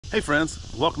Hey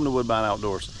friends, welcome to Woodbine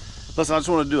Outdoors. Listen, I just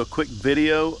want to do a quick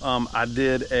video. I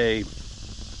did a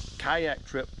kayak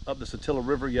trip up the Satilla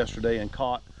River yesterday and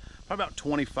caught probably about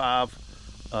 25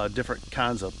 different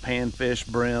kinds of panfish,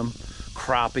 brim,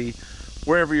 crappie,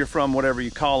 wherever you're from, whatever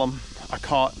you call them. I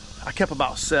kept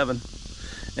about 7,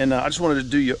 and I just wanted to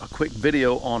do you a quick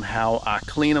video on how I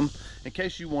clean them in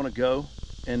case you want to go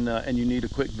and you need a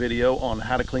quick video on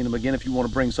how to clean them. Again, if you want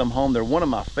to bring some home, they're one of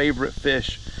my favorite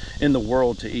fish in the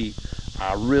world to eat.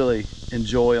 I really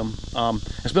enjoy them.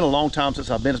 It's been a long time since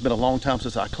I've been. It's been a long time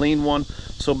since I cleaned one,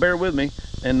 so bear with me,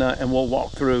 and we'll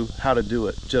walk through how to do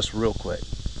it just real quick.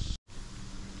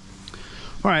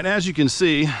 All right, as you can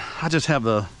see, I just have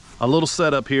a little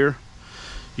setup here.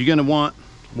 You're gonna want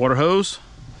water hose,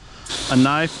 a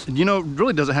knife. You know, it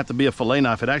really doesn't have to be a fillet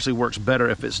knife. It actually works better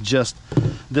if it's just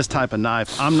this type of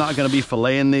knife. I'm not gonna be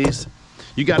filleting these.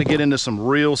 You got to get into some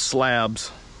real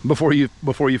slabs before you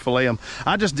fillet them.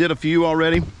 I just did a few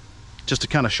already just to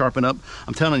kind of sharpen up.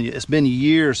 I'm telling you, it's been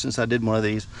years since I did one of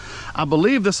these. I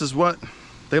believe this is what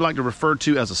they like to refer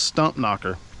to as a stump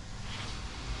knocker.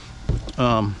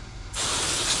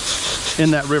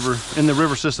 In that river, in the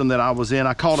river system that I was in,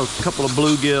 I caught a couple of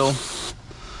bluegill.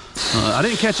 I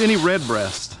didn't catch any red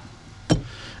breast,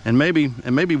 and maybe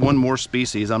one more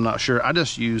species, I'm not sure. I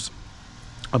just use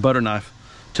a butter knife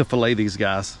to fillet these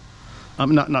guys.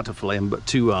 Not to fillet them, but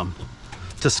to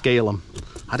scale them.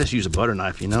 I just use a butter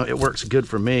knife, you know. It works good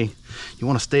for me. You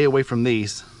want to stay away from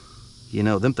these. You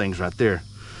know, them things right there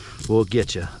will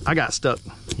get you. I got stuck,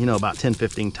 you know, about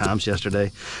 10-15 times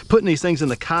yesterday. Putting these things in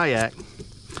the kayak,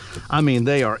 I mean,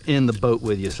 they are in the boat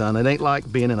with you, son. It ain't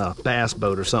like being in a bass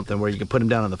boat or something where you can put them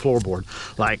down on the floorboard.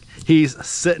 Like, he's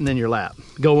sitting in your lap,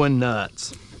 going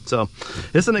nuts. So,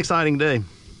 it's an exciting day.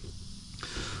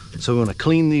 So, we're gonna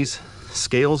clean these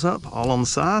scales up all on the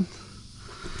side,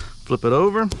 flip it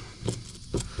over. I'm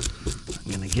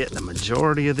gonna get the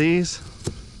majority of these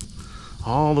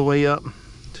all the way up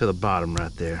to the bottom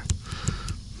right there.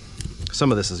 Some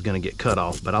of this is gonna get cut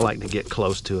off, but I like to get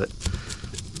close to it.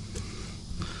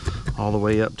 All the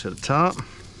way up to the top.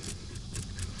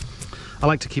 I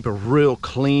like to keep a real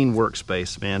clean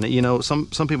workspace, man. You know, some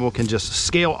people can just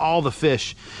scale all the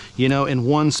fish, you know, in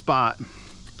one spot.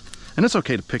 And it's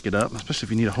okay to pick it up, especially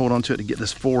if you need to hold on to it to get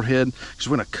this forehead, because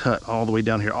we're gonna cut all the way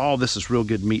down here. All this is real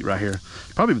good meat right here.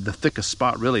 Probably the thickest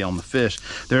spot really on the fish.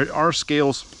 There are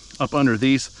scales up under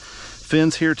these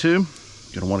fins here too.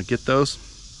 You're gonna wanna get those.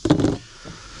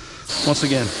 Once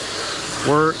again,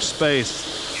 workspace.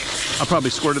 I probably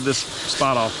squirted this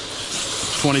spot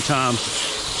off 20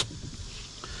 times.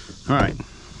 All right,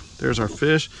 there's our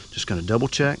fish. Just gonna double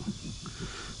check.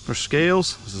 For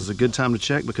scales, this is a good time to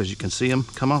check because you can see them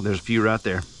come off. There's a few right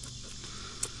there. A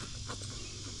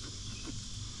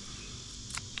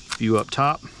few up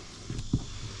top.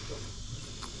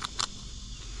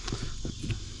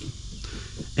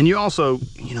 And you also,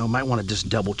 you know, might want to just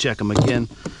double check them again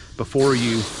before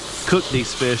you cook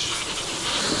these fish.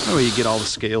 That way you get all the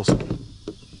scales.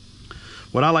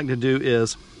 What I like to do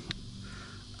is,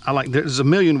 there's a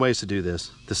million ways to do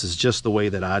this. This is just the way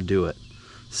that I do it.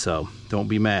 So don't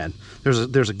be mad.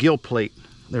 There's a gill plate.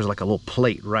 There's like a little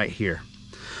plate right here.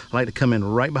 I like to come in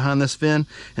right behind this fin,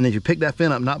 and then if you pick that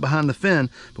fin up, not behind the fin,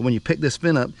 but when you pick this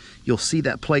fin up, you'll see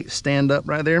that plate stand up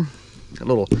right there. It's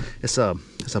a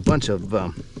bunch of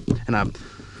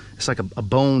it's like a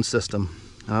bone system.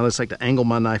 And I just like to angle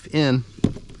my knife in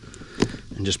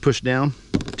and just push down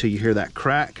until you hear that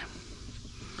crack.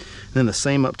 And then the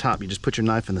same up top, you just put your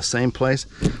knife in the same place,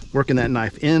 working that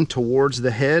knife in towards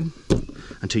the head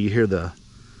until you hear the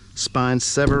spine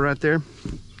sever right there.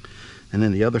 And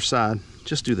then the other side,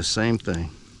 just do the same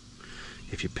thing.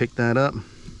 If you pick that up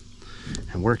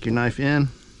and work your knife in,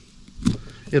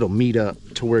 it'll meet up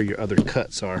to where your other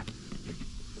cuts are.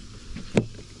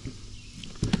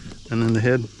 And then the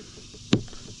head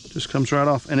just comes right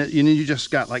off. And you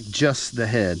just got like just the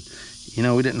head. You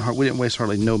know, we didn't waste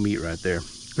hardly no meat right there.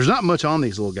 There's not much on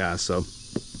these little guys, so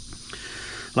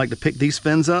I like to pick these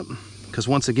fins up because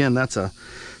once again, that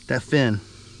fin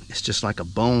is just like a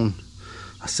bone,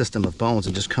 a system of bones,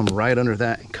 and just come right under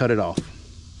that and cut it off.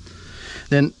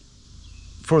 Then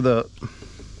for the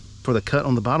cut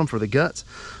on the bottom, for the guts,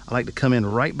 I like to come in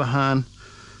right behind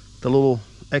the little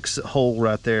exit hole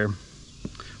right there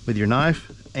with your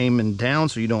knife, aiming down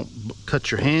so you don't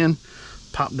cut your hand.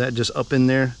 Pop that just up in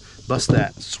there, bust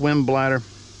that swim bladder,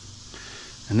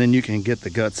 and then you can get the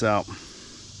guts out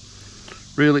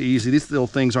really easy. These little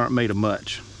things aren't made of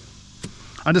much.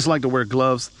 I just like to wear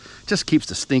gloves. Just keeps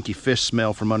the stinky fish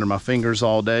smell from under my fingers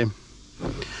all day.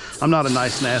 I'm not a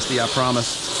nice nasty, I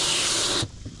promise.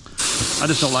 I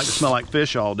just don't like to smell like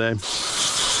fish all day.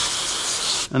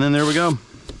 And then there we go.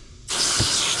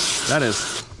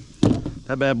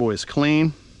 That bad boy is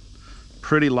clean.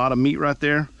 Pretty lot of meat right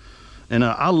there. And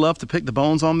I love to pick the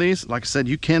bones on these. Like I said,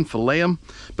 you can fillet them,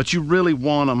 but you really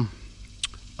want them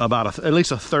about at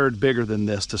least a third bigger than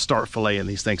this to start filleting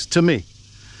these things. To me,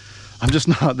 I'm just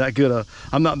not that good.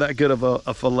 I'm not that good of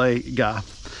a fillet guy.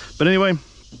 But anyway,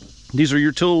 these are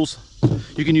your tools.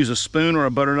 You can use a spoon or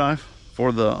a butter knife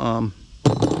for the.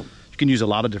 You can use a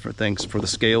lot of different things for the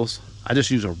scales. I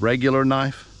just use a regular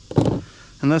knife,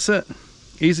 and that's it.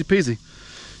 Easy peasy.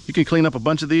 You can clean up a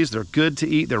bunch of these. They're good to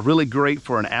eat. They're really great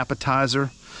for an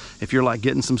appetizer if you're like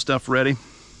getting some stuff ready.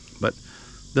 But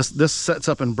this sets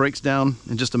up and breaks down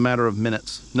in just a matter of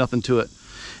minutes. Nothing to it.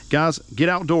 Guys, get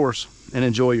outdoors and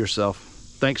enjoy yourself.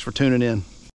 Thanks for tuning in.